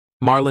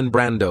Marlon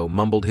Brando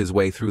mumbled his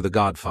way through The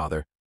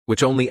Godfather,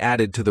 which only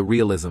added to the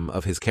realism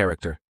of his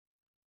character.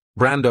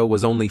 Brando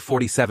was only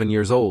 47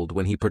 years old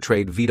when he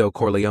portrayed Vito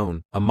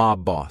Corleone, a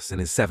mob boss in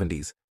his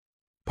 70s.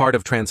 Part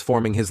of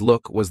transforming his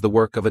look was the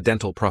work of a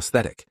dental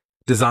prosthetic,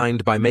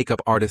 designed by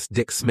makeup artist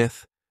Dick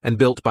Smith and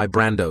built by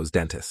Brando's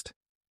dentist.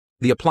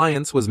 The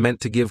appliance was meant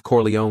to give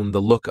Corleone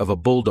the look of a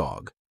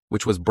bulldog,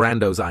 which was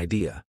Brando's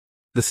idea.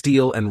 The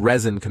steel and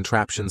resin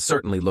contraption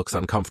certainly looks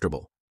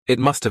uncomfortable. It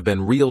must have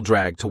been real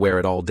drag to wear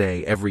it all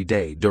day, every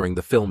day during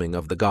the filming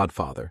of The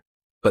Godfather.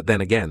 But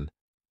then again,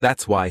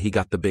 that's why he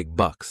got the big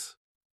bucks.